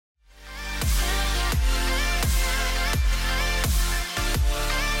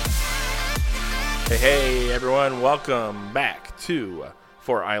Hey everyone, welcome back to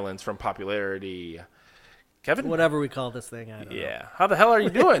Four Islands from Popularity. Kevin? Whatever we call this thing, I don't know. Yeah. How the hell are you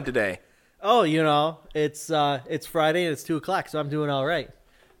doing today? Oh, it's Friday and it's 2:00, so I'm doing all right.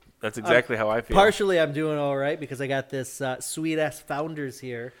 That's exactly how I feel. Partially, I'm doing all right because I got this sweet ass Founders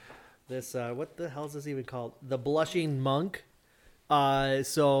here. This what the hell is this even called? The Blushing Monk.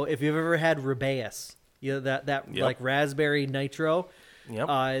 So if you've ever had Rubeus, that Yep. like raspberry nitro.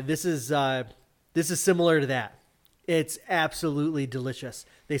 Yep. This is similar to that. It's absolutely delicious.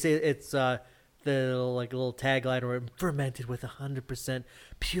 They say it's the little tagline or fermented with 100%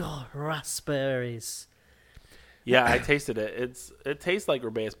 pure raspberries. Yeah, I tasted it. It tastes like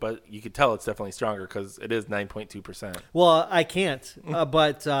Rubeus, but you could tell it's definitely stronger because it is 9.2%. Well, I can't,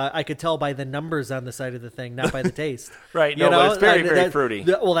 but I could tell by the numbers on the side of the thing, not by the taste. Right. No, but it's very, very fruity.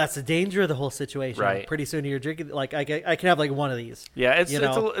 Well, that's the danger of the whole situation. Right. Pretty soon you're drinking, like, I can have like one of these. Yeah, it's a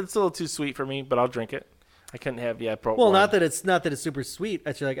little too sweet for me, but I'll drink it. I couldn't have Well, one. not that it's super sweet.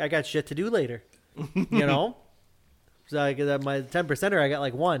 Actually, like I got shit to do later. So I get my 10%er. I got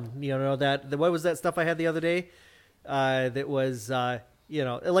like one. What was that stuff I had the other day? That was the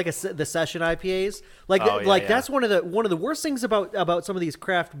session IPAs. That's one of the worst things about some of these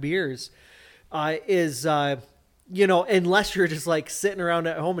craft beers, is unless you're just like sitting around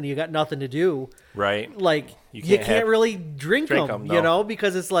at home and you got nothing to do, right? Like you can't really drink them, no.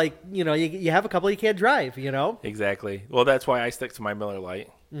 because it's like you have a couple, you can't drive, Exactly. Well, that's why I stick to my Miller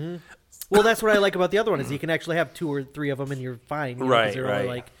Lite. Mm-hmm. Well, that's what I like about the other one is you can actually have 2 or 3 of them and you're fine. Right.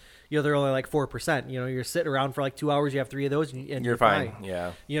 They're only like 4%. You're sitting around for like 2 hours. You have 3 of those, and you're fine.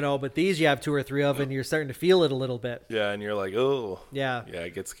 Yeah. But these you have 2 or 3 of, and you're starting to feel it a little bit. Yeah, and you're like, oh. Yeah. Yeah,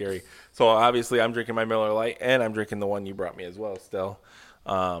 it gets scary. So obviously, I'm drinking my Miller Lite, and I'm drinking the one you brought me as well. Still.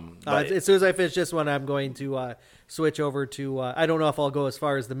 As soon as I finish this one, I'm going to switch over to. I don't know if I'll go as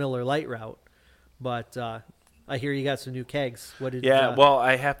far as the Miller Lite route, but I hear you got some new kegs. What did? Yeah. Well,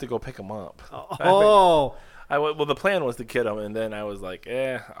 I have to go pick them up. Oh. Well, the plan was to kid him, and then I was like,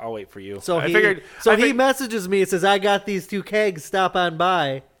 I'll wait for you. So he messages me and says, I got these 2 kegs, stop on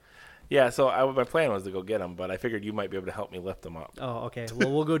by. Yeah, so my plan was to go get them, but I figured you might be able to help me lift them up. Oh, okay.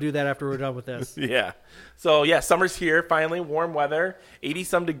 Well, we'll go do that after we're done with this. Yeah. So, summer's here, finally, warm weather,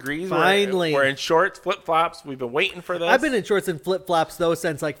 80-some degrees. Finally. We're in shorts, flip-flops. We've been waiting for this. I've been in shorts and flip-flops, though,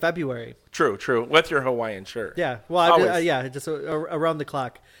 since like February. True, with your Hawaiian shirt. Yeah, well, just around the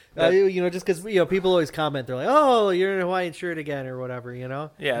clock. Just because people always comment, they're like, "Oh, you're in a Hawaiian shirt again," or whatever.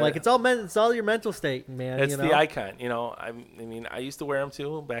 Yeah, like it's all your mental state, man. It's the icon. I used to wear them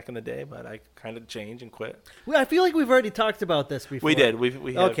too back in the day, but I kind of changed and quit. I feel like we've already talked about this before. We did.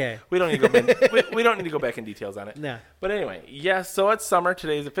 We have. Okay. We don't need to go. we don't need to go back in details on it. Yeah. But anyway, so it's summer.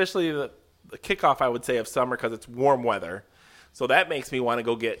 Today is officially the kickoff, I would say, of summer because it's warm weather. So that makes me want to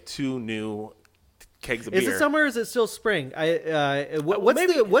go get 2 new kegs of beer. Is it summer or is it still spring?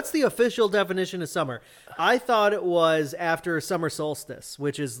 What's the official definition of summer? I thought it was after summer solstice,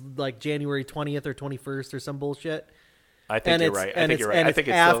 which is like January 20th or 21st or some bullshit. I think you're right. I think you're right. I think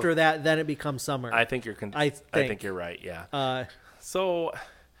it's after that, then it becomes summer. I think you're. I think you're right. Yeah.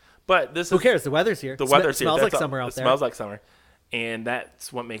 But who cares? The weather's here. The weather's here. Smells like summer out there. It smells like summer, and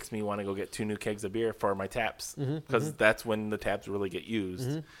that's what makes me want to go get 2 new kegs of beer for my taps because that's when the taps really get used.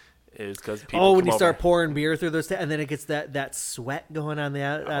 Mm-hmm. Is because people when you start pouring beer through those and then it gets that sweat going on the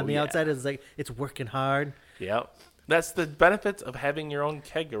outside. It's like it's working hard. Yep, that's the benefits of having your own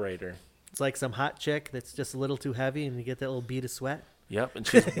kegerator. It's like some hot chick that's just a little too heavy and you get that little bead of sweat. Yep, and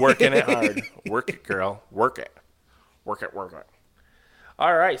she's working it hard. Work it, girl. Work it.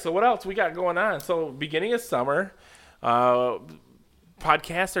 All right, so what else we got going on? So beginning of summer,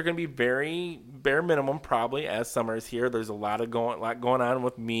 podcasts are going to be very bare minimum probably as summer is here. There's a lot going on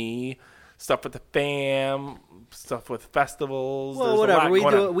with me, stuff with the fam, stuff with festivals. Well, whatever.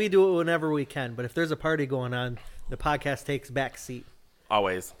 We do it whenever we can. But if there's a party going on, the podcast takes back seat.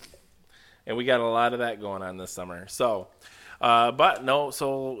 Always. And we got a lot of that going on this summer. So,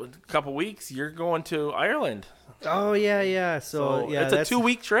 so a couple weeks, you're going to Ireland. Oh, yeah. So it's a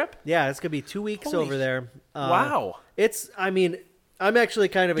 2-week trip? Yeah, it's going to be 2 weeks over there. Wow. I'm actually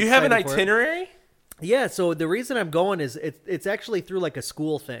kind of excited. Do you have an itinerary? Yeah, so the reason I'm going is it's actually through like a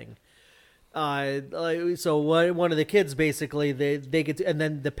school thing. So one of the kids basically they get to, and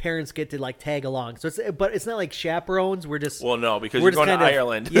then the parents get to like tag along. So it's not like chaperones. We're just because you're going to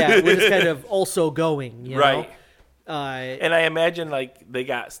Ireland. Yeah, we're just kind of also going. You right. know? And I imagine like they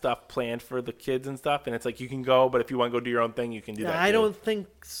got stuff planned for the kids and stuff, and it's like you can go, but if you want to go do your own thing, you can do that. I don't think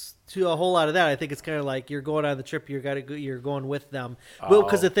to a whole lot of that. I think it's kind of like you're going on the trip. You're going with them. Well,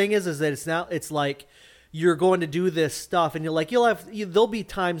 because the thing is that it's like you're going to do this stuff, and there'll be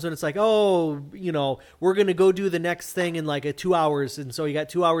times when it's like, oh, we're going to go do the next thing in like 2 hours, and so you got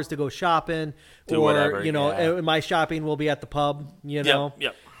 2 hours to go shopping, do whatever, and my shopping will be at the pub, Yep.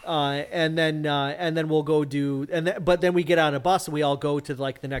 And then we'll go do, but then we get on a bus and we all go to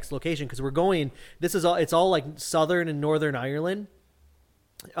like the next location because we're going. It's all like Southern and Northern Ireland.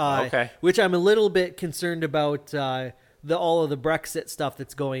 Okay. Which I'm a little bit concerned about all of the Brexit stuff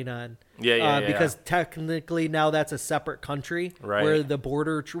that's going on. Because technically now that's a separate country, right, where the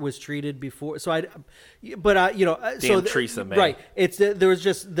border was treated before. So Damn Theresa May. Right. There was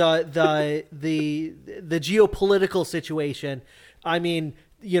just the geopolitical situation. I mean,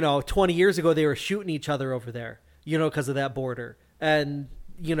 20 years ago they were shooting each other over there, because of that border, and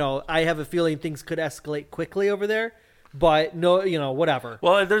I have a feeling things could escalate quickly over there. But no, whatever.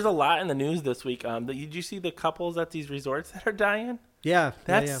 Well, there's a lot in the news this week. Did you see the couples at these resorts that are dying? Yeah,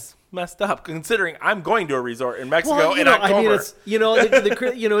 that's messed up. Considering I'm going to a resort in Mexico in October. I mean, it's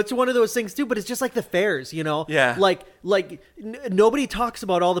it's one of those things too. But it's just like the fairs, Yeah. Like nobody talks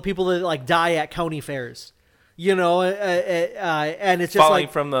about all the people that like die at county fairs. And it's just falling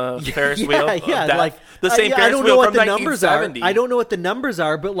from the Ferris wheel. Like the same Ferris wheel from 1970. I don't know what the numbers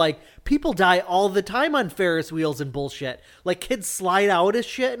are, but like people die all the time on Ferris wheels and bullshit. Like kids slide out of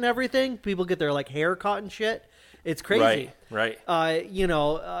shit and everything. People get their like hair caught and shit. It's crazy, right? And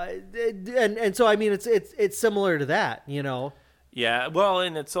so I mean, it's similar to that, Yeah, well,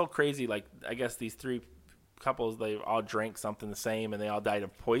 and it's so crazy. Like I guess these three couples, they all drank something the same, and they all died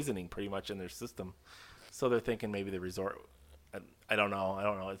of poisoning pretty much in their system. So they're thinking maybe the resort. I don't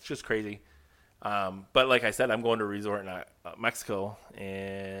know. It's just crazy. But like I said, I'm going to a resort in Mexico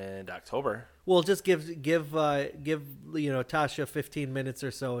in October. Well, just give Tasha 15 minutes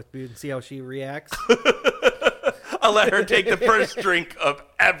or so and see how she reacts. I'll let her take the first drink of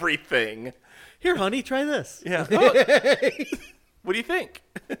everything. Here, honey, try this. Yeah. Oh. What do you think?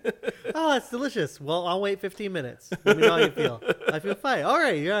 Oh, that's delicious. Well, I'll wait 15 minutes. Let me know how you feel. I feel fine. All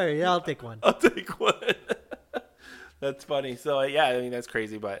right. Yeah, I'll take one. That's funny. So, yeah, I mean, that's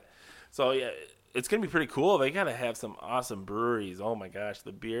crazy. But, so, yeah, it's going to be pretty cool. They got to have some awesome breweries. Oh, my gosh.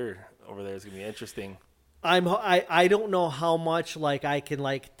 The beer over there is going to be interesting. I don't know how much like I can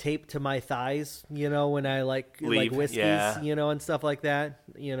like tape to my thighs, when I like whiskeys, and stuff like that.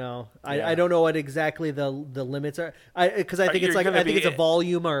 I don't know what exactly the limits are. Because I think it's a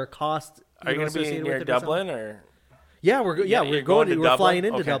volume or a cost. Are you going to be near Dublin or? Yeah, we're flying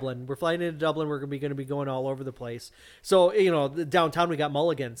into okay. Dublin. We're flying into Dublin. We're going to be going all over the place. So downtown we got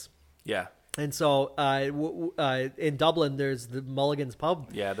Mulligan's. Yeah. And so in Dublin, there's the Mulligan's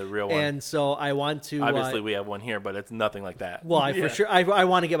pub. Yeah, the real one. And so I want to... Obviously, we have one here, but it's nothing like that. Well, for sure, I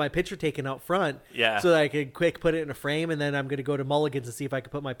want to get my picture taken out front. Yeah. So that I could quick put it in a frame, and then I'm going to go to Mulligan's and see if I can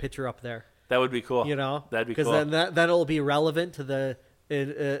put my picture up there. That would be cool. That'd be cool. Because then that'll be relevant to the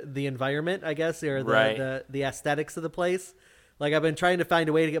environment, I guess, or the aesthetics of the place. Like, I've been trying to find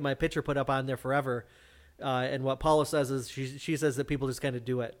a way to get my picture put up on there forever. And what Paula says is she says that people just kind of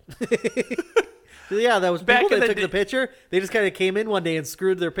do it. Yeah, that was people that took the picture. They just kind of came in one day and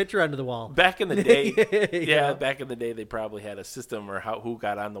screwed their picture onto the wall. Back in the day, back in the day, they probably had a system or who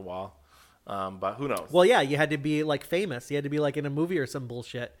got on the wall, but who knows? Well, yeah, you had to be like famous. You had to be like in a movie or some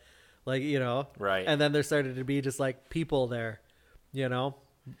bullshit, like right. And then there started to be just like people there,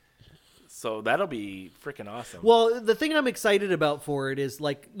 So that'll be freaking awesome. Well, the thing I'm excited about for it is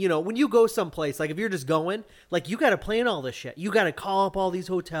like, when you go someplace, like if you're just going, like you got to plan all this shit. You got to call up all these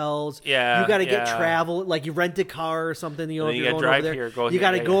hotels. Yeah. You got to get travel, like you rent a car or something. If you're going over there, you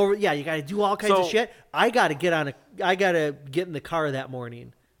got to go over. Yeah, you got to do all kinds of shit. I got to get in the car that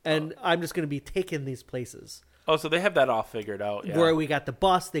morning, and I'm just going to be taking these places. Oh, so they have that all figured out. Yeah. Where we got the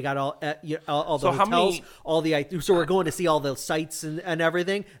bus, they got all the hotels, so we're going to see all the sites and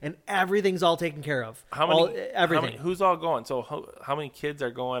everything, and everything's all taken care of. Everything. Who's all going? So how many kids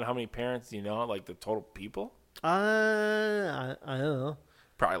are going? How many parents? Do you know, like the total people? I don't know.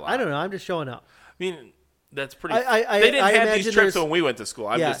 Probably a lot. I don't know. I'm just showing up. I mean, that's pretty. They didn't have these trips when we went to school.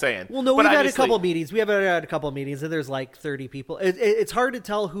 I'm just saying. Well, no, we've had a couple meetings. We have had a couple meetings, and there's like 30 people. It's hard to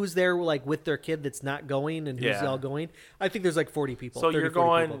tell who's there, like with their kid that's not going, and who's all going. I think there's like 40 people. So 30, you're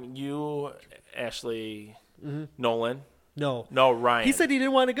going, you, Ashley, Nolan. No, Ryan. He said he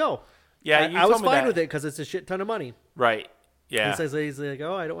didn't want to go. Yeah, I was fine with it because it's a shit ton of money. Right. Yeah. He's like,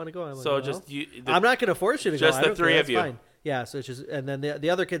 oh, I don't want to go. I'm not going to force you to go. Just the three of you. Fine. Yeah, so it's just, and then the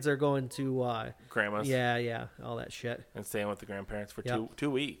other kids are going to grandma's. Yeah, all that shit. And staying with the grandparents for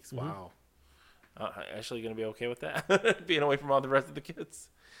 2 weeks. Mm-hmm. Wow. Ashley going to be okay with that? Being away from all the rest of the kids?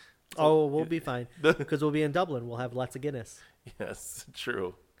 So, we'll be fine because we'll be in Dublin. We'll have lots of Guinness. Yes,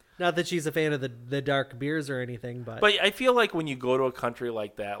 true. Not that she's a fan of the dark beers or anything, but I feel like when you go to a country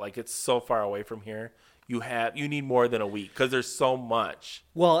like that, like it's so far away from here, you need more than a week because there's so much.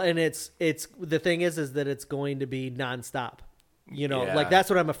 Well, and it's the thing is that it's going to be nonstop. Yeah. Like that's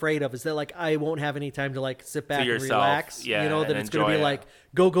what I'm afraid of is that like I won't have any time to like sit back and relax. Yeah, that it's going to be like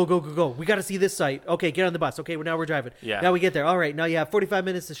go. We got to see this site. Okay, get on the bus. Okay, now we're driving. Yeah. Now we get there. All right, now you have 45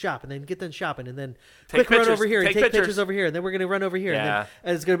 minutes to shop, and then get done shopping, and then quick run over here and take pictures over here, and then we're going to run over here, yeah.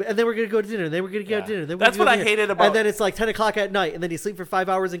 and then we're going to go to dinner, and then we're going to go to dinner. Then that's what I hated about. And then it's like 10 o'clock at night, and then you sleep for 5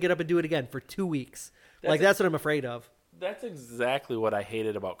 hours and get up and do it again for 2 weeks. That's what I'm afraid of. That's exactly what I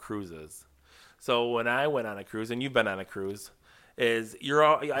hated about cruises. So when I went on a cruise, and you've been on a cruise.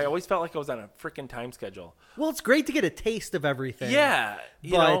 I always felt like I was on a freaking time schedule. Well, it's great to get a taste of everything. Yeah,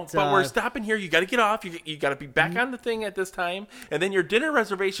 but we're stopping here. You got to get off. You got to be back on the thing at this time, and then your dinner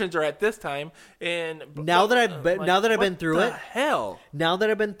reservations are at this time. And now that I've been through it, now that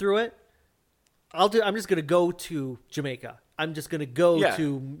I've been through it, I'm just gonna go to Jamaica. I'm just gonna go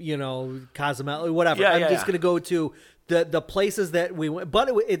to Cozumel, whatever. I'm just gonna go to the places that we went. But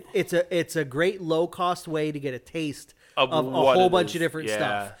it's a great low cost way to get a taste of a whole bunch of different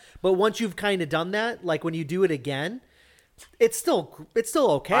stuff. But once you've kind of done that, like when you do it again, it's still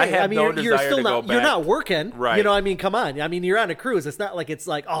okay. I mean, you're still not you're not working, right? Come on. I mean, you're on a cruise. It's not like it's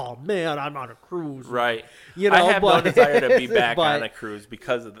like, oh man, I'm on a cruise, right? I have no desire to be back on a cruise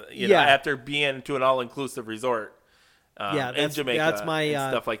because of after being to an all-inclusive resort. In Jamaica,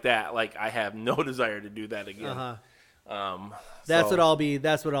 and stuff like that. Like I have no desire to do that again. That's what I'll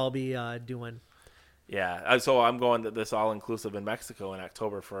be doing. Yeah, so I'm going to this all-inclusive in Mexico in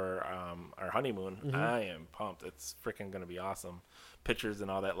October for our honeymoon. Mm-hmm. I am pumped. It's freaking going to be awesome. Pictures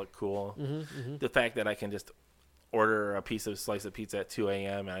and all that look cool. Mm-hmm. The fact that I can just order a slice of pizza at 2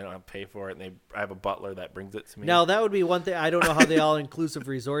 a.m. and I don't have to pay for it, and I have a butler that brings it to me. Now, that would be one thing. I don't know how the all-inclusive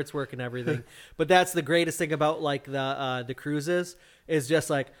resorts work and everything, but that's the greatest thing about like the cruises is just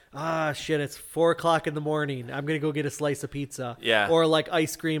like, shit, it's 4 o'clock in the morning. I'm going to go get a slice of pizza. Yeah. Or like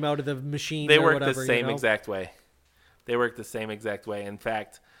ice cream out of the machine They or work whatever, the same exact way. They work the same exact way. In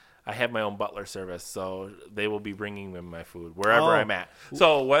fact, I have my own butler service, so they will be bringing me my food wherever I'm at.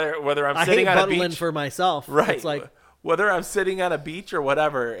 So whether I'm sitting on a beach. I hate for myself. Right. It's like, whether I'm sitting on a beach or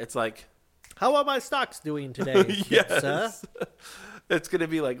whatever, it's like. How are my stocks doing today? Yes. It's going to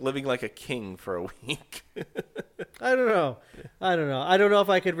be like living like a king for a week. I don't know. I don't know if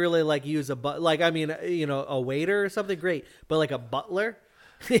I could really like use a a waiter or something great, but like a butler.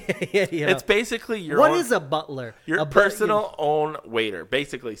 It's basically your What is a butler? Your personal own waiter,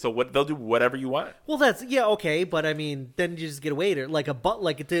 basically. So they'll do whatever you want. Well, that's okay, but I mean, then you just get a waiter, like a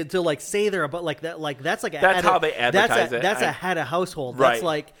like to like say they're a but like that, like that's like that's how they advertise it. That's a head of household. Right. That's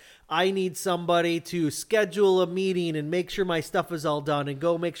like, I need somebody to schedule a meeting and make sure my stuff is all done and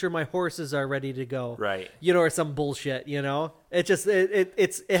go make sure my horses are ready to go. Right. Or some bullshit. It just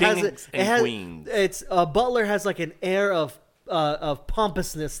queens. It's a butler has like an air of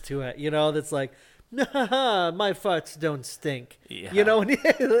pompousness to it. That's like, my farts don't stink. Yeah.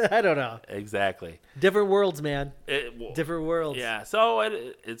 I don't know. Exactly. Different worlds, man. Different worlds. Yeah. So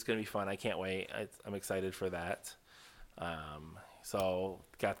it's gonna be fun. I can't wait. I'm excited for that. So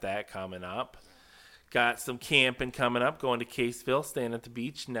got that coming up. Got some camping coming up. Going to Caseville, staying at the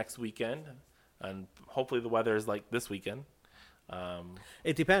beach next weekend, and hopefully the weather is like this weekend.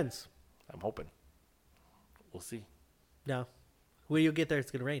 It depends. I'm hoping. We'll see. No, when you get there, it's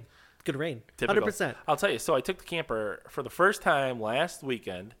gonna rain. It's gonna rain. Typical. 100%. I'll tell you. So I took the camper for the first time last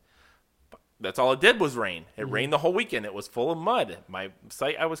weekend. That's all it did was rain. It rained the whole weekend. It was full of mud. My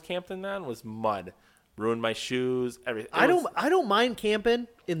site I was camping on was mud. Ruined my shoes. Everything. I don't mind camping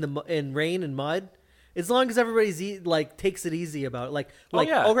in rain and mud, as long as everybody's takes it easy about it.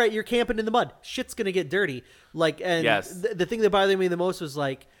 All right, you're camping in the mud. Shit's gonna get dirty. Yes. The thing that bothered me the most was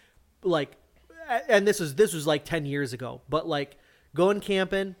like, and this was like 10 years ago, but like going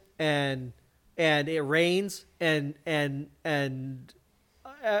camping and it rains and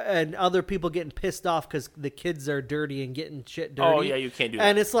other people getting pissed off because the kids are dirty and getting shit dirty. Oh yeah, you can't do that.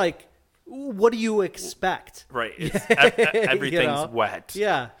 And it's like, what do you expect? Right. Everything's wet.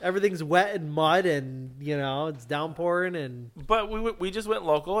 Yeah. Everything's wet and mud and, it's downpouring. But we just went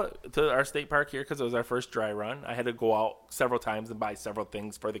local to our state park here because it was our first dry run. I had to go out several times and buy several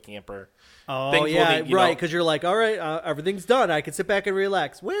things for the camper. Oh, yeah. Right. Because you're like, all right, everything's done. I can sit back and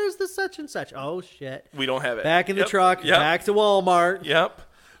relax. Where's the such and such? Oh, shit. We don't have it. Back in the truck. Yep. Back to Walmart. Yep.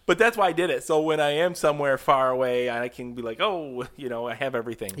 But that's why I did it. So when I am somewhere far away, I can be like, oh, I have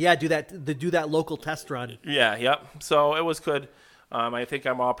everything. Yeah, do that local test run. Yeah, yep. So it was good. I think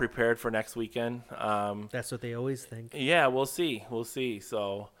I'm all prepared for next weekend. That's what they always think. Yeah, we'll see.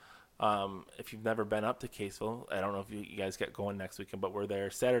 So If you've never been up to Caseville, I don't know if you guys get going next weekend, but we're there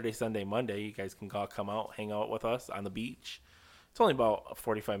Saturday, Sunday, Monday. You guys can come out, hang out with us on the beach. It's only about a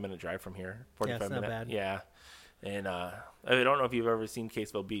 45-minute drive from here. 45 it's not bad. Yeah. And I don't know if you've ever seen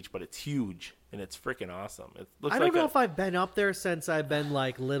Caseville Beach, but it's huge and it's freaking awesome. It looks I don't know if I've been up there since I've been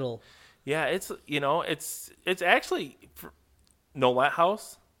like little. Yeah, it's it's actually Nolet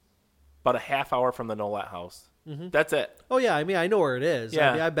House, about a half hour from the Nolet House. Mm-hmm. That's it. Oh yeah, I mean I know where it is. Yeah.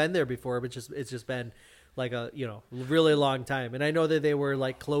 I mean, I've been there before, but it's just been like a really long time. And I know that they were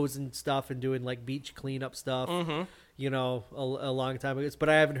like closing stuff and doing like beach cleanup stuff. Mm-hmm. A long time ago. But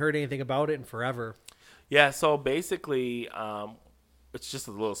I haven't heard anything about it in forever. Yeah, so basically, it's just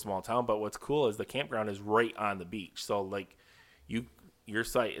a little small town. But what's cool is the campground is right on the beach. So like, your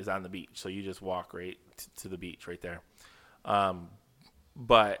site is on the beach, so you just walk right to the beach right there.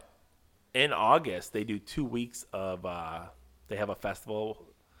 But in August, they do 2 weeks of. They have a festival.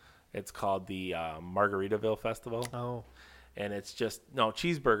 It's called the Margaritaville Festival. Oh. And it's just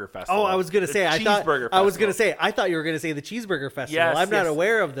Cheeseburger Festival. Oh, I was gonna say I thought you were gonna say the Cheeseburger Festival. Yes, I'm not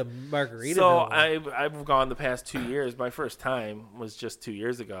aware of the Margaritaville. So I've gone the past 2 years. My first time was just 2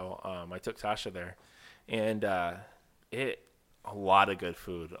 years ago. I took Tasha there, and a lot of good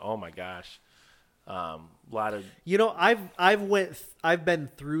food. Oh my gosh, a lot of. I've been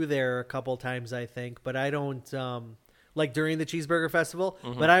through there a couple times, I think, but I don't like during the Cheeseburger Festival.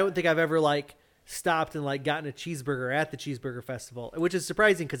 Mm-hmm. But I don't think I've ever like stopped and like gotten a cheeseburger at the Cheeseburger Festival, which is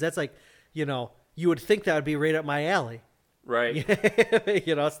surprising because that's like, you would think that would be right up my alley. Right.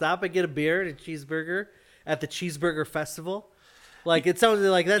 Stop and get a beer and a cheeseburger at the Cheeseburger Festival. Like it sounds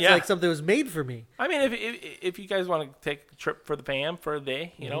like that's like something that was made for me. I mean, if you guys want to take a trip for the fam for a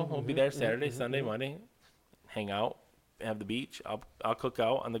day, we'll be there Saturday, Sunday, Monday, hang out, have the beach. I'll cook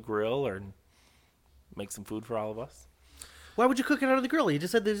out on the grill or make some food for all of us. Why would you cook it out of the grill? You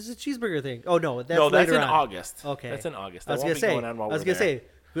just said there's a cheeseburger thing. Oh no, that's in on. August. Okay, that's in August. I was gonna say.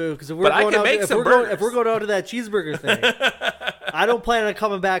 Because if we're going out to that cheeseburger thing, I don't plan on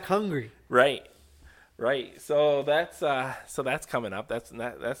coming back hungry. Right. So that's coming up. That's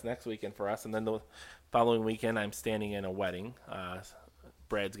next weekend for us, and then the following weekend I'm standing in a wedding.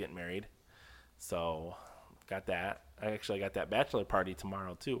 Brad's getting married, so got that. I actually got that bachelor party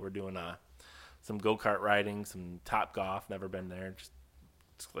tomorrow too. We're doing some go-kart riding, some Top Golf. Never been there.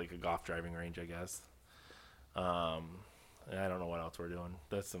 It's like a golf driving range, I guess. I don't know what else we're doing.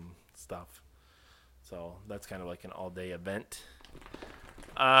 That's some stuff. So that's kind of like an all-day event.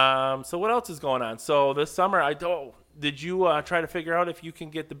 So what else is going on? So this summer, did you try to figure out if you can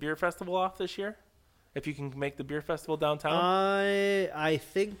get the beer festival off this year? If you can make the beer festival downtown? I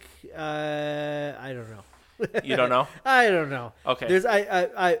think I don't know. You don't know? I don't know. Okay.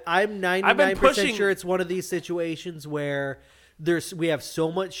 I'm 99% sure it's one of these situations where we have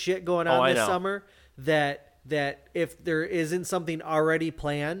so much shit going on this summer that if there isn't something already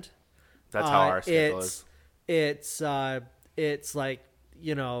planned, that's how our schedule is. It's like,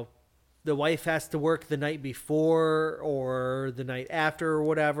 the wife has to work the night before or the night after or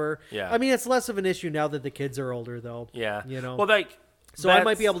whatever. Yeah. I mean, it's less of an issue now that the kids are older, though. Yeah. Well, so I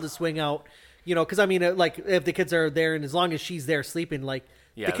might be able to swing out. Because I mean, like if the kids are there and as long as she's there sleeping, like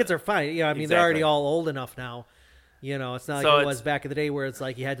the kids are fine. I mean, they're already all old enough now. It's not like it was back in the day where it's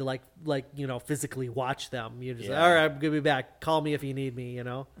like you had to like physically watch them. You just all right, I'm gonna be back. Call me if you need me.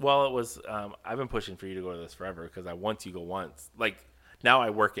 Well, it was. I've been pushing for you to go to this forever because once you go once, like now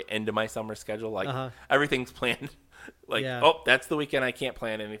I work it into my summer schedule. Like everything's planned. Like that's the weekend I can't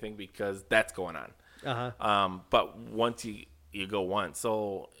plan anything because that's going on. But once you go once,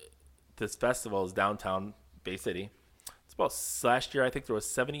 so. This festival is downtown Bay City. It's about last year. I think there was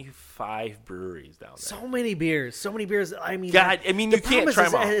 75 breweries down there. So many beers. I mean, you can't try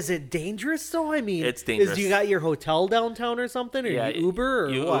them all. Is it dangerous though? I mean, it's dangerous. You got your hotel downtown or something, or you Uber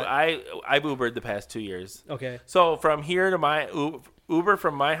or what? I've Ubered the past 2 years. Okay. So from here to my Uber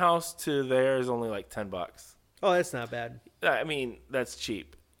from my house to there is only like $10. Oh, that's not bad. I mean, that's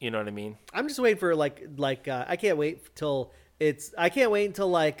cheap. You know what I mean? I'm just waiting for I can't wait until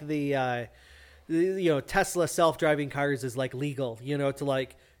like the Tesla self-driving cars is like legal, to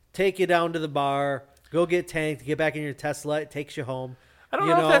like take you down to the bar, go get tanked, get back in your Tesla, it takes you home. I don't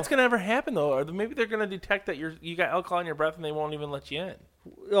know if that's gonna ever happen though, or maybe they're gonna detect that you got alcohol in your breath and they won't even let you in.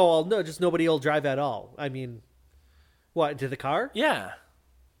 Oh well, no, just nobody will drive at all. I mean, what, into the car? Yeah.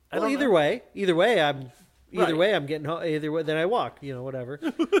 Well, either way, I'm getting home. Either way, then I walk. Whatever.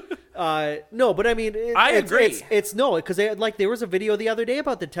 No, but I mean, I agree. It's no, because there was a video the other day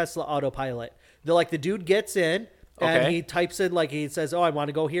about the Tesla autopilot. The dude gets in and he types in he says, "Oh, I want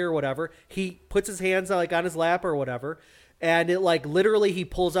to go here" or whatever. He puts his hands on his lap or whatever, And it like literally he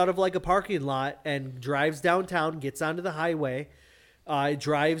pulls out of like a parking lot and drives downtown, gets onto the highway,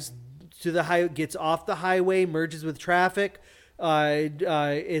 drives to the high, gets off the highway, merges with traffic,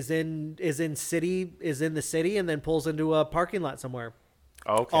 is in the city, and then pulls into a parking lot somewhere.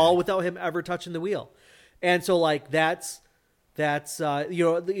 Okay. All without him ever touching the wheel. And so like that's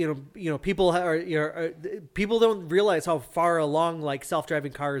people people don't realize how far along like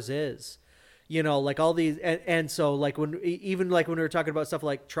self-driving cars is. Like all these, and so like when we were talking about stuff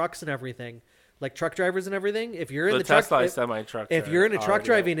like trucks and everything, like truck drivers and everything, if you're in the truck, semi-truck, if you're in a truck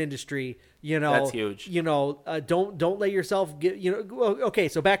driving industry, that's huge. Don't let yourself get, okay.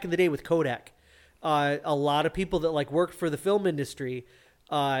 So back in the day with Kodak, a lot of people that like worked for the film industry,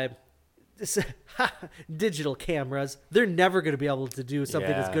 digital cameras, they're never going to be able to do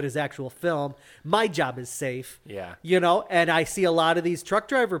something as good as actual film. My job is safe. Yeah. And I see a lot of these truck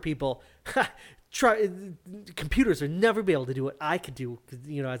driver people, computers will never be able to do what I could do,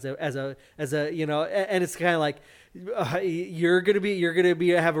 as a and it's kind of like, you're going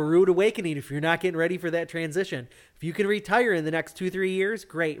to have a rude awakening if you're not getting ready for that transition. If you can retire in the next 2-3 years,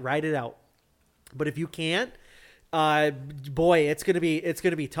 great, ride it out. But if you can't, boy, it's gonna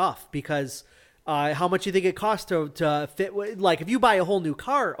be tough, because how much you think it costs to fit? Like if you buy a whole new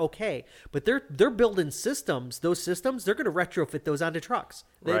car, okay, but they're building systems. Those systems, they're gonna retrofit those onto trucks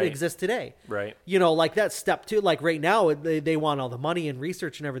that exist today. Right. Like that's step 2. Like right now, they want all the money and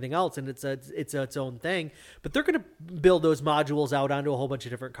research and everything else, and it's its own thing. But they're gonna build those modules out onto a whole bunch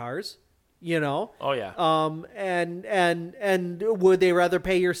of different cars. Oh yeah. And would they rather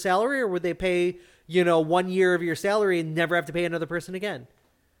pay your salary, or would they pay 1 year of your salary and never have to pay another person again?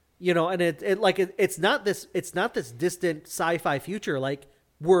 And it's not this distant sci-fi future. Like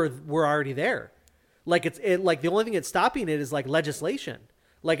we're already there. Like the only thing that's stopping it is like legislation.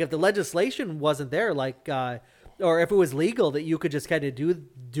 Like if the legislation wasn't there, like or if it was legal that you could just kind of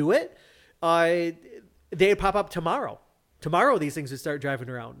do it, they'd pop up tomorrow. Tomorrow these things would start driving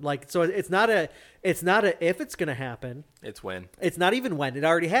around. Like, so it's not a if it's going to happen. It's when. It's not even when. It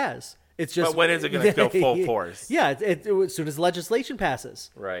already has. It's just, but when is it going to go full force? Yeah, as soon as legislation passes.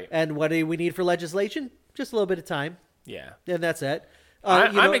 Right. And what do we need for legislation? Just a little bit of time. Yeah. And that's it.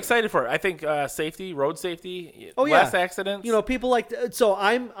 I'm excited for it. I think safety, road safety, less accidents. People like so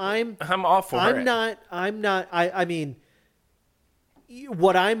I'm all for it. I'm not. I mean,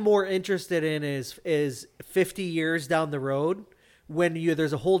 what I'm more interested in is 50 years down the road, when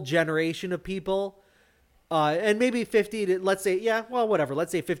there's a whole generation of people. And maybe 50 to, let's say, whatever.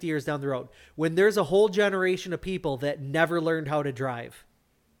 Let's say 50 years down the road, when there's a whole generation of people that never learned how to drive.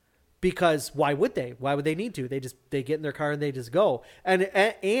 Because why would they? Why would they need to? They get in their car and they just go. And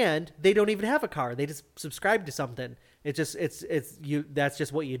they don't even have a car. They just subscribe to something. It's that's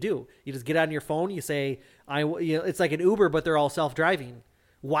just what you do. You just get on your phone. You say, it's like an Uber, but they're all self-driving.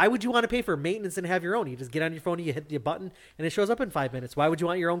 Why would you want to pay for maintenance and have your own? You just get on your phone, you hit the button, and it shows up in 5 minutes. Why would you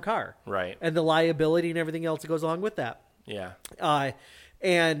want your own car? Right. And the liability and everything else that goes along with that. Yeah.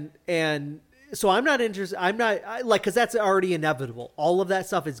 And so I'm not interested. Because that's already inevitable. All of that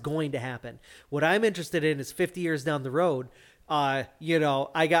stuff is going to happen. What I'm interested in is 50 years down the road. I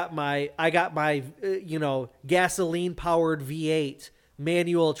got my gasoline powered V8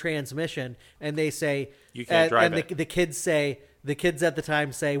 manual transmission, and they say, you can't drive it. The kids at the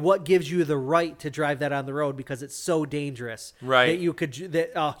time say, what gives you the right to drive that on the road? Because it's so dangerous. Right.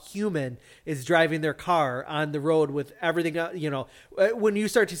 That a human is driving their car on the road with everything. When you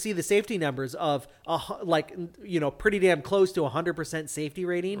start to see the safety numbers of pretty damn close to 100% safety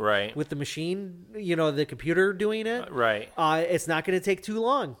rating. Right. With the machine, the computer doing it. Right. It's not going to take too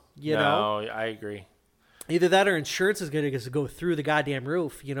long. No, I agree. Either that or insurance is going to go through the goddamn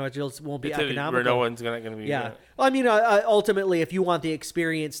roof. It just won't be economical. Where no one's going to be. Yeah. Well, I mean, ultimately, if you want the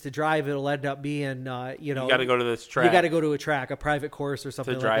experience to drive, it'll end up being, you got to go to this track. You got to go to a track, a private course or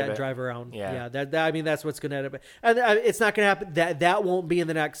something like that, and drive around. Yeah. That's what's going to end up. And it's not going to happen. That won't be in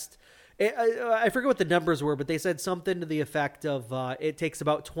the next. I forget what the numbers were, but they said something to the effect of it takes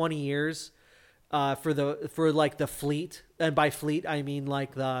about 20 years for the fleet, and by fleet I mean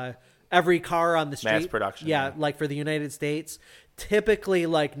like every car on the street. Mass production. Yeah, like for the United States, typically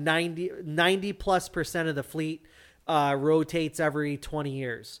like 90+% of the fleet rotates every 20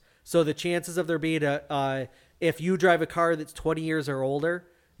 years. So the chances of there being if you drive a car that's 20 years or older,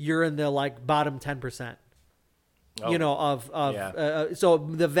 you're in the like bottom 10%. Oh. So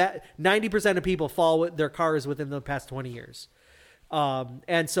the 90% of people fall with their cars within the past 20 years.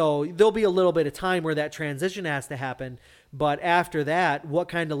 And so there'll be a little bit of time where that transition has to happen. But after that, what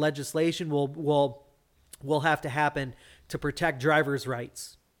kind of legislation will have to happen to protect drivers'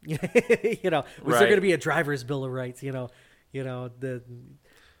 rights? Was there going to be a driver's bill of rights? And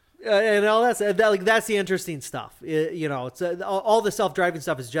all that's the interesting stuff. It's all the self-driving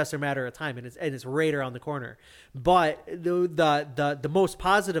stuff is just a matter of time, and it's right around the corner. But the most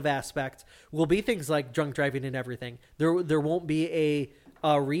positive aspect will be things like drunk driving and everything. There won't be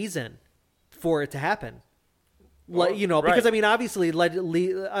a reason for it to happen. Well, because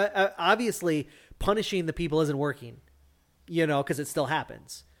right. obviously punishing the people isn't working. Because it still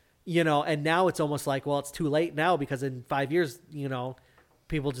happens. And now it's almost like, well, it's too late now because in 5 years,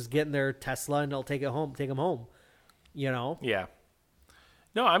 people just get in their Tesla and they'll take them home. Yeah.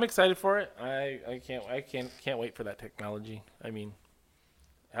 No, I'm excited for it. I can't wait for that technology. I mean,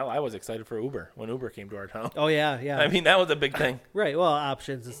 hell, I was excited for Uber when Uber came to our town. Oh yeah. I mean, that was a big thing. Right. Well,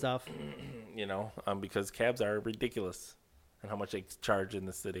 options and stuff. Because cabs are ridiculous and how much they charge in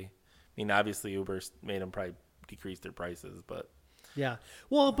the city. I mean, obviously Uber's made them probably decrease their prices, but. Yeah.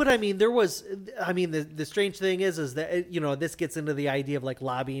 Well, but the strange thing is that, this gets into the idea of like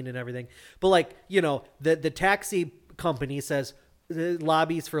lobbying and everything, but like, the taxi company says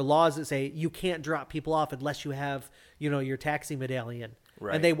lobbies for laws that say you can't drop people off unless you have, your taxi medallion.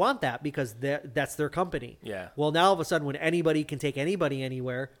 Right. And they want that because that's their company. Yeah. Well, now all of a sudden when anybody can take anybody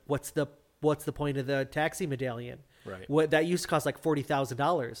anywhere, what's the point of the taxi medallion? Right. What that used to cost like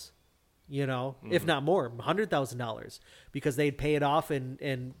 $40,000. If not more, $100,000, because they'd pay it off and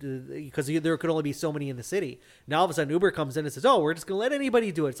because there could only be so many in the city. Now all of a sudden Uber comes in and says, "Oh, we're just gonna let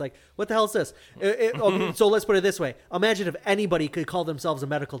anybody do it." It's like, what the hell is this? Okay, so let's put it this way: imagine if anybody could call themselves a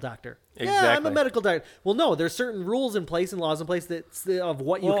medical doctor. Exactly. Yeah, I'm a medical doctor. Well, no, there's certain rules in place and laws in place of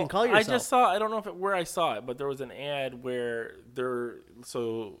what you can call yourself. I just saw. I don't know where I saw it, but there was an ad where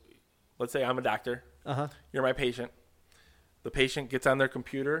So, let's say I'm a doctor. You're my patient. The patient gets on their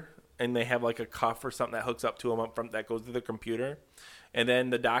computer. And they have like a cuff or something that hooks up to them up front that goes to the computer, and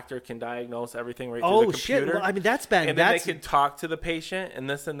then the doctor can diagnose everything right through the computer. Shit! Well, I mean, that's been. And then they can talk to the patient and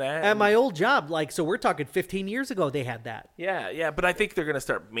this and that. At my old job, so we're talking 15 years ago, they had that. Yeah, but I think they're gonna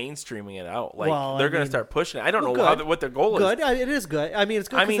start mainstreaming it out. They're gonna start pushing it. I don't know what their goal is. Good, it is good. I mean, it's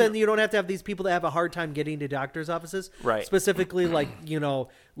good because then you don't have to have these people that have a hard time getting to doctors' offices, right? Specifically, like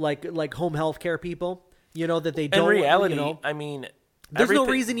home health care people, that they don't. In reality, I mean. There's no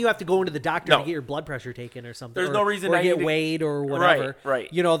reason you have to go into the doctor to get your blood pressure taken or something. There's no reason to get weighed or whatever. Right.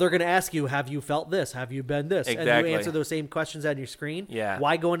 They're going to ask you, have you felt this? Have you been this? Exactly. And you answer those same questions on your screen. Yeah.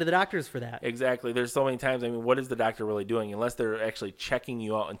 Why go into the doctors for that? Exactly. There's so many times. I mean, what is the doctor really doing unless they're actually checking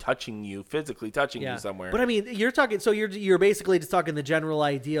you out and touching you, physically touching you somewhere? But I mean, you're talking. So you're basically just talking the general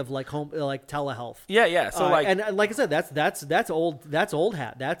idea of like home, like telehealth. Yeah. So and like I said, that's old. That's old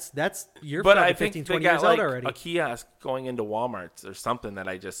hat. That's you're. But I think 15, they 20 got years like out already. a kiosk going into Walmart's or something that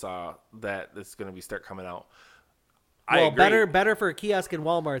I just saw that is going to start coming out. Well, better for a kiosk in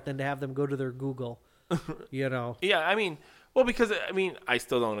Walmart than to have them go to their Google. Yeah, I mean, because I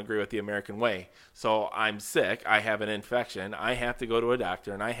still don't agree with the American way. So I'm sick, I have an infection, I have to go to a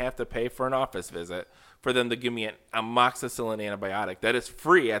doctor, and I have to pay for an office visit for them to give me an amoxicillin antibiotic that is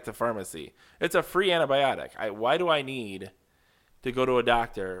free at the pharmacy. It's a free antibiotic. Why do I need to go to a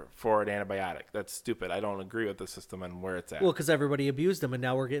doctor for an antibiotic? That's stupid. I don't agree with the system and where it's at. Well, because everybody abused them, and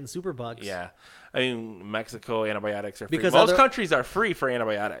now we're getting super bugs. Yeah. I mean, Mexico, antibiotics are free. Because most countries are free for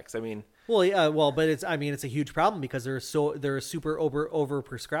antibiotics. I mean... Well, yeah, but it's a huge problem because they're super over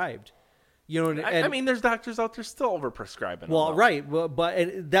prescribed. I mean, there's doctors out there still overprescribing. Well, right. Well,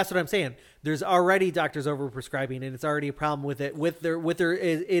 but that's what I'm saying. There's already doctors overprescribing, and it's already a problem with it.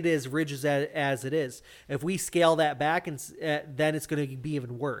 It is rigid as it is. If we scale that back, and then it's going to be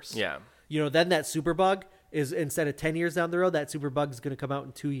even worse. Yeah. Then that superbug is, instead of 10 years down the road, that superbug is going to come out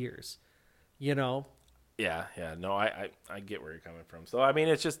in 2 years. Yeah. No, I get where you're coming from. So I mean,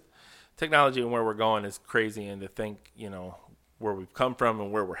 it's just technology and where we're going is crazy, and to think, where we've come from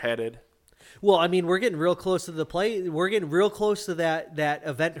and where we're headed. Well, I mean, we're getting real close to we're getting real close to that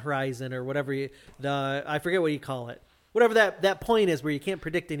event horizon or whatever I forget what you call it. Whatever that point is where you can't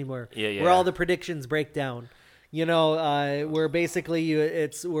predict anymore. Yeah. Where all the predictions break down. Where basically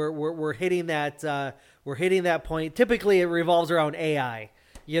we're hitting that point. Typically, it revolves around AI.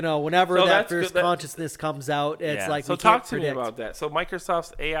 Whenever that first consciousness comes out, it's like so. We Talk can't to predict. me about that. So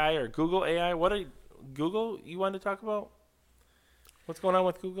Microsoft's AI or Google AI? What are Google? You wanted to talk about? What's going on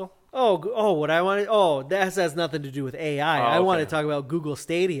with Google? What I wanted. That has nothing to do with AI. Okay. I want to talk about Google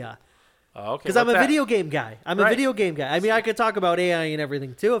Stadia. Okay. Because I'm a video game guy. I mean, I could talk about AI and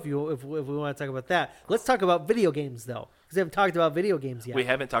everything too if we want to talk about that. Let's talk about video games though, because we haven't talked about video games yet. We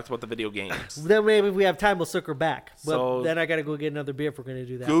haven't talked about the video games. Then maybe if we have time, we'll circle back. But so then I got to go get another beer if we're going to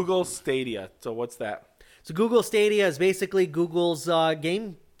do that. Google Stadia. So what's that? So Google Stadia is basically Google's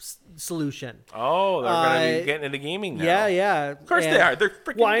game solution. Oh, they're going to be getting into gaming now. Yeah. Of course they are. They're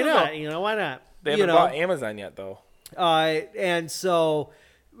freaking Why Google. not? Why not? They haven't bought Amazon yet, though. And so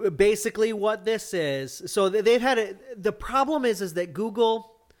basically what this is, so they've had the problem is that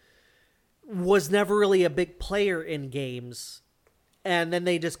Google was never really a big player in games. And then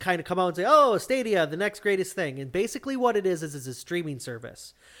they just kind of come out and say, oh, Stadia, the next greatest thing. And basically what it is it's a streaming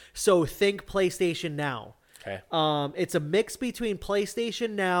service. So think PlayStation Now. Okay. It's a mix between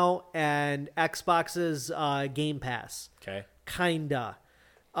PlayStation Now and Xbox's Game Pass. Okay. Kinda.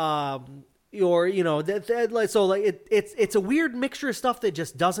 Or it's a weird mixture of stuff that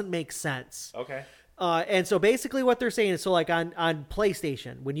just doesn't make sense. Okay. And so basically what they're saying is, so like on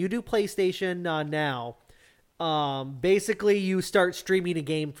PlayStation, when you do PlayStation Now, basically you start streaming a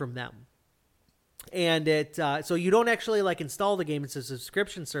game from them. And so you don't actually like install the game. It's a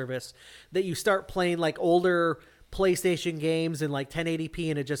subscription service that you start playing like older PlayStation games in like 1080p,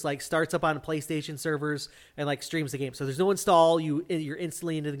 and it just like starts up on PlayStation servers and like streams the game. So there's no install. You're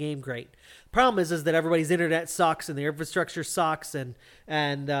instantly into the game. Great. Problem is that everybody's internet sucks and the infrastructure sucks, and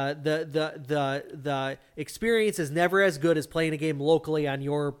the experience is never as good as playing a game locally on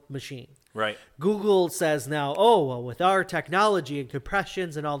your machine. Right. Google says now, oh, well, with our technology and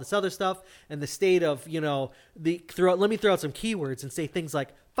compressions and all this other stuff and the state of, let me throw out some keywords and say things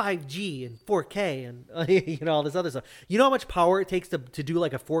like 5G and 4K and, all this other stuff. You know how much power it takes to do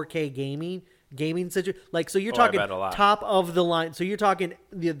like a 4K gaming situation? Like, so you're talking top of the line. So you're talking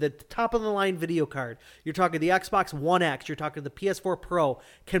the top of the line video card. You're talking the Xbox One X. You're talking the PS4 Pro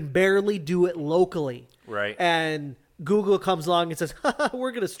can barely do it locally. Right. And Google comes along and says, we're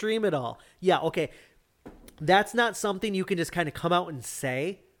going to stream it all. Yeah, okay. That's not something you can just kind of come out and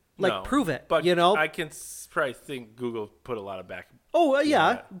say. Like, no, prove it, but I can probably think Google put a lot of back. Oh,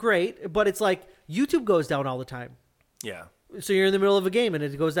 yeah, great. But it's like YouTube goes down all the time. Yeah. So you're in the middle of a game and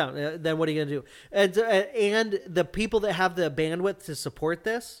it goes down. Then what are you going to do? And the people that have the bandwidth to support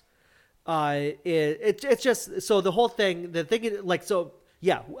this, it's just, so the whole thing, so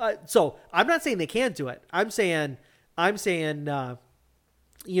I'm not saying they can't do it. I'm saying,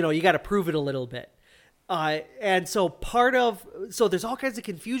 you got to prove it a little bit. And so there's all kinds of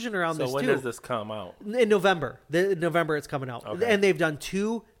confusion around this too. So when does this come out? In November. In November it's coming out. Okay. And they've done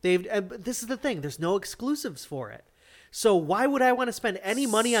and this is the thing, there's no exclusives for it. So why would I want to spend any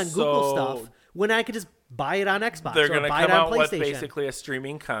money on Google stuff when I could just buy it on Xbox or buy it on PlayStation? They're going to come out with basically a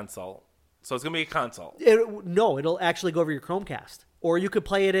streaming console. So it's going to be a console. No, it'll actually go over your Chromecast. Or you could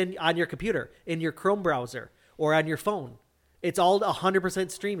play it on your computer, in your Chrome browser, or on your phone. It's all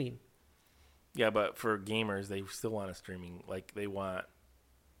 100% streaming. Yeah, but for gamers, they still want a streaming. Like, they want...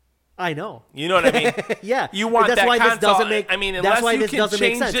 I know. You know what I mean? Yeah. You want that's that why console. This doesn't make, I mean, unless you this can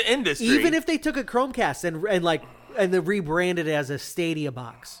change the industry. Even if they took a Chromecast and they rebranded it as a Stadia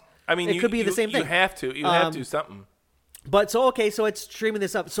box. I mean, it could be the same thing. You have to. You have to something. But so it's streaming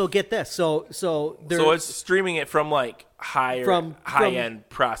this up. So get this. So it's streaming it from like high-end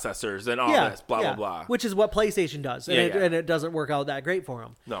processors and all this, blah blah. Which is what PlayStation does, and it doesn't work out that great for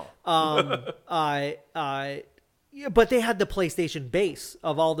them. No. But they had the PlayStation base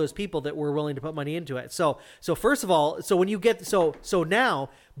of all those people that were willing to put money into it. So first of all, so when you get now,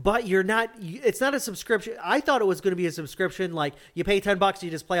 but you're not. It's not a subscription. I thought it was going to be a subscription, like you pay $10, you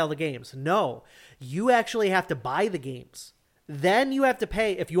just play all the games. No, you actually have to buy the games. Then you have to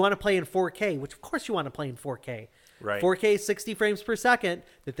pay if you want to play in 4K, which of course you want to play in 4K. Right. 4K 60 frames per second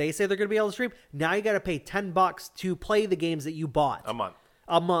that they say they're going to be able to stream. Now you got to pay $10 to play the games that you bought.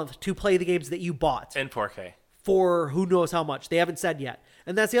 A month to play the games that you bought. In 4K. For who knows how much. They haven't said yet.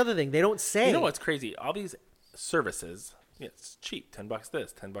 And that's the other thing. They don't say. You know what's crazy? All these services, it's cheap. $10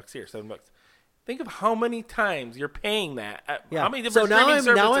 this, $10 here, $7. Think of how many times you're paying that. How many different streaming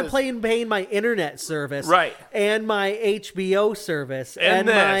services? Now I'm paying my internet service, right, and my HBO service, and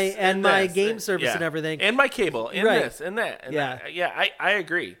my game service, and everything, and my cable, and this and that. And I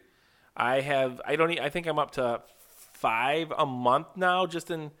agree. I think I'm up to 5 a month now, just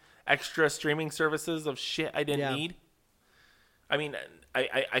in extra streaming services of shit I didn't need. I mean,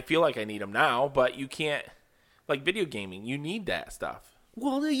 I feel like I need them now, but you can't. Like video gaming, you need that stuff.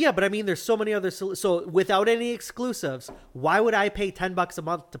 Well, yeah, but I mean, there's so many other. So without any exclusives, why would I pay $10 a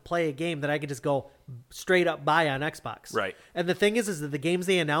month to play a game that I could just go straight up buy on Xbox? Right. And the thing is that the games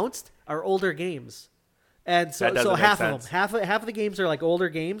they announced are older games, and so half of them, half of the games are like older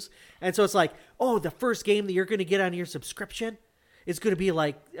games, and so it's like, oh, the first game that you're going to get on your subscription is going to be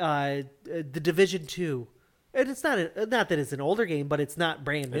like The Division 2, and it's not that it's an older game, but it's not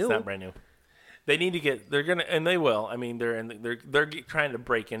brand new. It's not brand new. They need to get. They're gonna, and they will. I mean, they're trying to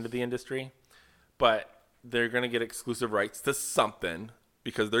break into the industry, but they're gonna get exclusive rights to something,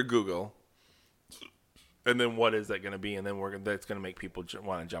 because they're Google. And then what is that going to be? And then that's going to make people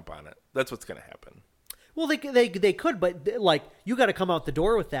want to jump on it. That's what's going to happen. Well, they could, but like you got to come out the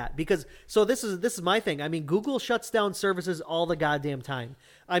door with that because this is my thing. I mean, Google shuts down services all the goddamn time.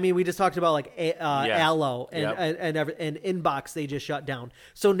 I mean, we just talked about like Allo and Inbox they just shut down.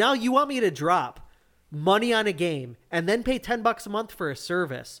 So now you want me to drop money on a game and then pay $10 a month for a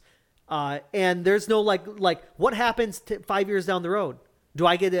service, and there's no like what happens 5 years down the road? Do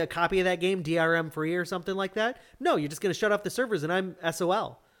I get a copy of that game DRM free or something like that? No, you're just going to shut off the servers and I'm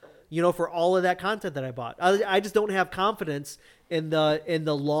SOL. For all of that content that I bought. I just don't have confidence in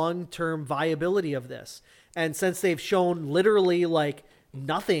the long-term viability of this. And since they've shown literally like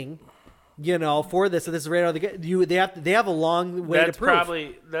nothing, for this, so this is right out of the gate, they have a long way to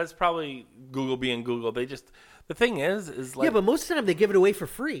prove. That's probably Google being Google. The thing is like... Yeah, but most of the time they give it away for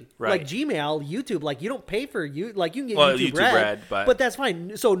free. Right. Like Gmail, YouTube, like you don't pay for you. Like you can get YouTube Red, but that's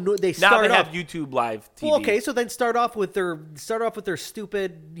fine. So they start off YouTube Live TV. Well, okay, so then start off with their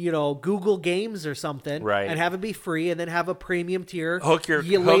stupid, Google Games or something, right? And have it be free, and then have a premium tier. Hook your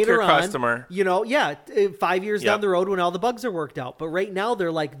customer. 5 years down the road when all the bugs are worked out. But right now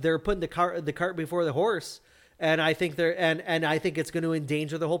they're putting the cart before the horse, and I think I think it's going to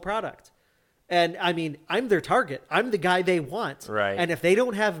endanger the whole product. And I mean, I'm their target. I'm the guy they want. Right. And if they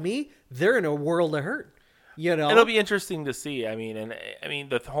don't have me, they're in a world of hurt. It'll be interesting to see. I mean,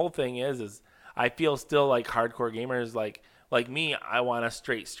 the whole thing is I feel still like hardcore gamers like me. I want a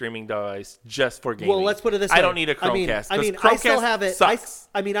straight streaming device just for gaming. Well, let's put it this way. I don't need a Chromecast. Chromecast I still have it. Sucks.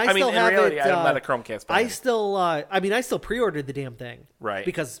 I still have it. I'm not a Chromecast fan. I still pre-ordered the damn thing. Right.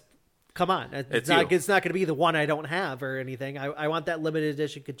 Because, come on, it's not going to be the one I don't have or anything. I want that limited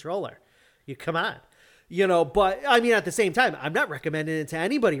edition controller. You come on, but I mean, at the same time, I'm not recommending it to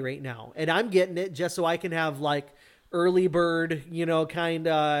anybody right now. And I'm getting it just so I can have like early bird, kind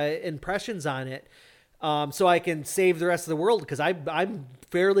of impressions on it. So I can save the rest of the world. Cause I'm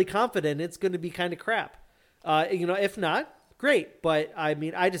fairly confident it's going to be kind of crap. If not, great. But I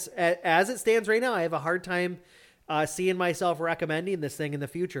mean, as it stands right now, I have a hard time, seeing myself recommending this thing in the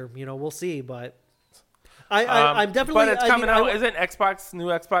future. We'll see, but I'm definitely. But it's coming out. Isn't new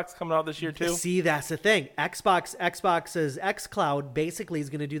Xbox coming out this year too? See, that's the thing. Xbox's xCloud basically is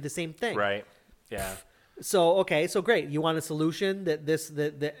going to do the same thing. Right. Yeah. So great. You want a solution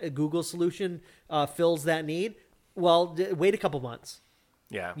that Google solution fills that need? Well, wait a couple months.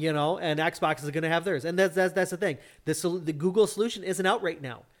 Yeah. And Xbox is going to have theirs, and that's the thing. The Google solution isn't out right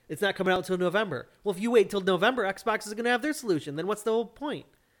now. It's not coming out until November. Well, if you wait till November, Xbox is going to have their solution. Then what's the whole point?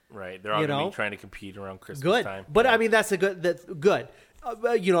 Right, they're all going to be trying to compete around Christmas good. time. But I mean, that's good. The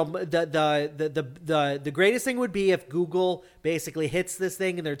greatest thing would be if Google basically hits this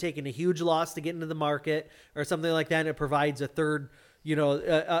thing and they're taking a huge loss to get into the market or something like that. And it provides a third,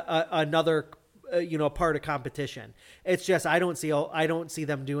 another, part of competition. It's just I don't see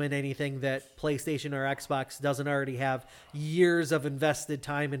them doing anything that PlayStation or Xbox doesn't already have years of invested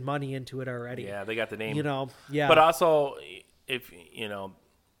time and money into it already. Yeah, they got the name. Yeah. But also, if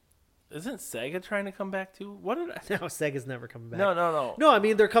isn't Sega trying to come back too? No, Sega's never coming back. No. No, I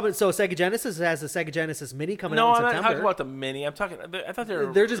mean they're coming. So Sega Genesis has a Sega Genesis Mini coming out in September. No, I'm not talking about the Mini. I thought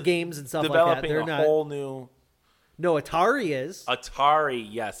they're just games and stuff like that. Developing They're not whole new. No, Atari is. Atari,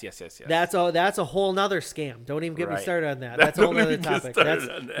 yes. That's a whole nother scam. Don't even get me started on that. That's a whole other topic.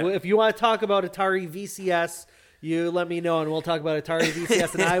 If you want to talk about Atari VCS, you let me know and we'll talk about Atari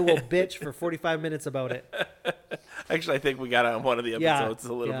VCS and I will bitch for 45 minutes about it. Actually, I think we got on one of the episodes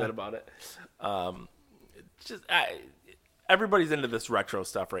a little bit about it. Everybody's into this retro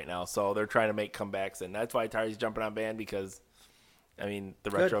stuff right now, so they're trying to make comebacks, and that's why Atari's jumping on band because, I mean,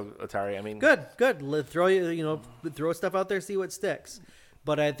 the retro Atari. I mean, good. Throw stuff out there, see what sticks.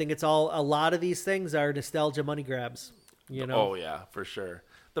 But I think a lot of these things are nostalgia money grabs. Oh yeah, for sure.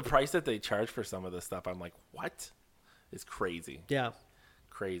 The price that they charge for some of this stuff, I'm like, what? It's crazy. Yeah,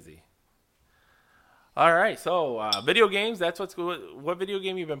 crazy. All right, so video games. That's what video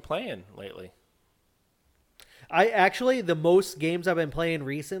game you've been playing lately? The most games I've been playing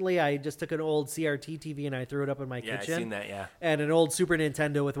recently, I just took an old CRT TV and I threw it up in my kitchen. Yeah, I've seen that. Yeah, and an old Super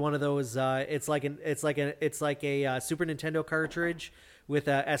Nintendo with one of those. It's like a Super Nintendo cartridge with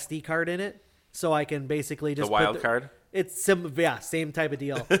a SD card in it, so I can basically just the wild card. It's same type of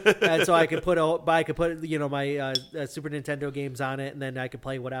deal, and so I could put my Super Nintendo games on it, and then I could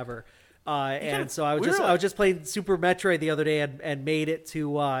play whatever. I was just playing Super Metroid the other day and made it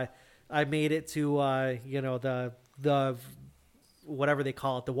to the whatever they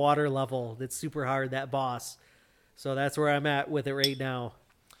call it, the water level. That's super hard, that boss. So that's where I'm at with it right now.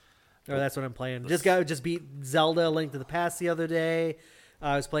 Or that's what I'm playing. Just beat Zelda: Link to the Past the other day.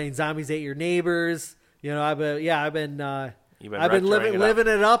 I was playing Zombies Ate Your Neighbors. You know, I've been retroing living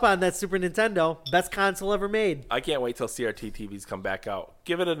it up on that Super Nintendo. Best console ever made. I can't wait till CRT TVs come back out.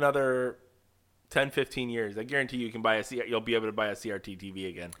 Give it another 10, 15 years. I guarantee you'll be able to buy a CRT TV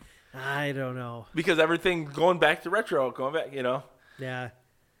again. I don't know. Because everything going back to retro, Yeah.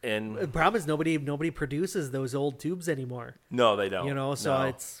 And the problem is nobody produces those old tubes anymore. No, they don't. You know, so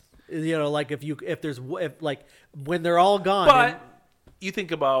it's, you know, like if when they're all gone. But you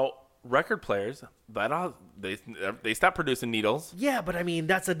think about record players, they stopped producing needles. Yeah, but I mean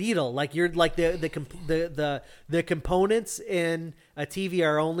that's a needle. Like you're like the components in a TV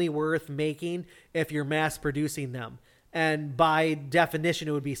are only worth making if you're mass producing them, and by definition,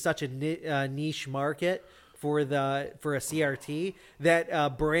 it would be such a niche market for a CRT that a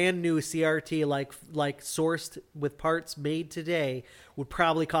brand new CRT like sourced with parts made today would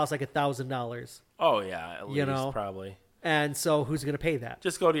probably cost like $1,000. Oh yeah, at least probably. And so who's going to pay that?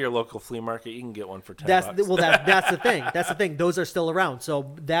 Just go to your local flea market. You can get one for $10. That's the thing. That's the thing. Those are still around.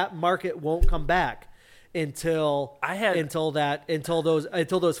 So that market won't come back until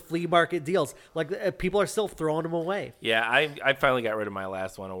those flea market deals. Like people are still throwing them away. Yeah, I finally got rid of my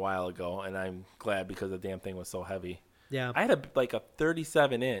last one a while ago, and I'm glad because the damn thing was so heavy. Yeah. I had a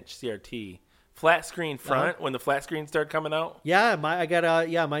 37-inch CRT. Flat screen front when the flat screen started coming out. Yeah, mine's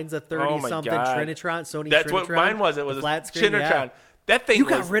a 30-something Trinitron, Sony That's Trinitron. What mine was. It was a flat screen. Trinitron. Yeah. That thing. You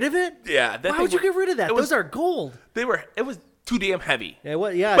got rid of it? Yeah. Why would you get rid of that? Those are gold. It was too damn heavy. Yeah,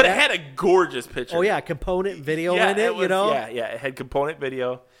 yeah. But it had a gorgeous picture. Oh yeah, component video in it. You know. Yeah. It had component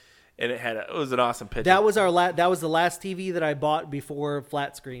video, and it was an awesome picture. That was that was the last TV that I bought before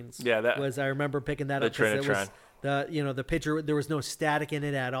flat screens. Yeah, I remember picking that up. The Trinitron. The picture, there was no static in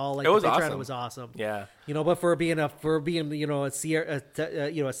it at all. Like it was the picture awesome. It was awesome. Yeah. You know, but for being a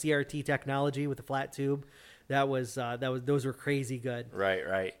CRT technology with a flat tube, those were crazy good.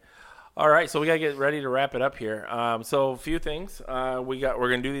 Right. All right, so we gotta get ready to wrap it up here. So a few things. We're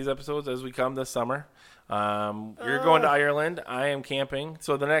gonna do these episodes as we come this summer. You're going to Ireland. I am camping.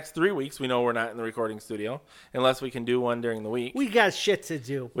 So the next 3 weeks, we know we're not in the recording studio unless we can do one during the week. We got shit to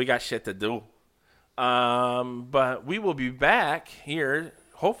do. But we will be back here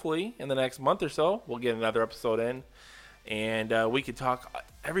hopefully in the next month or so. We'll get another episode in, and we can talk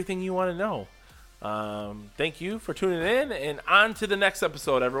everything you want to know. Thank you for tuning in, and on to the next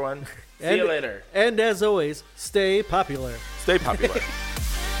episode, everyone. See you later. And as always, stay popular. Stay popular.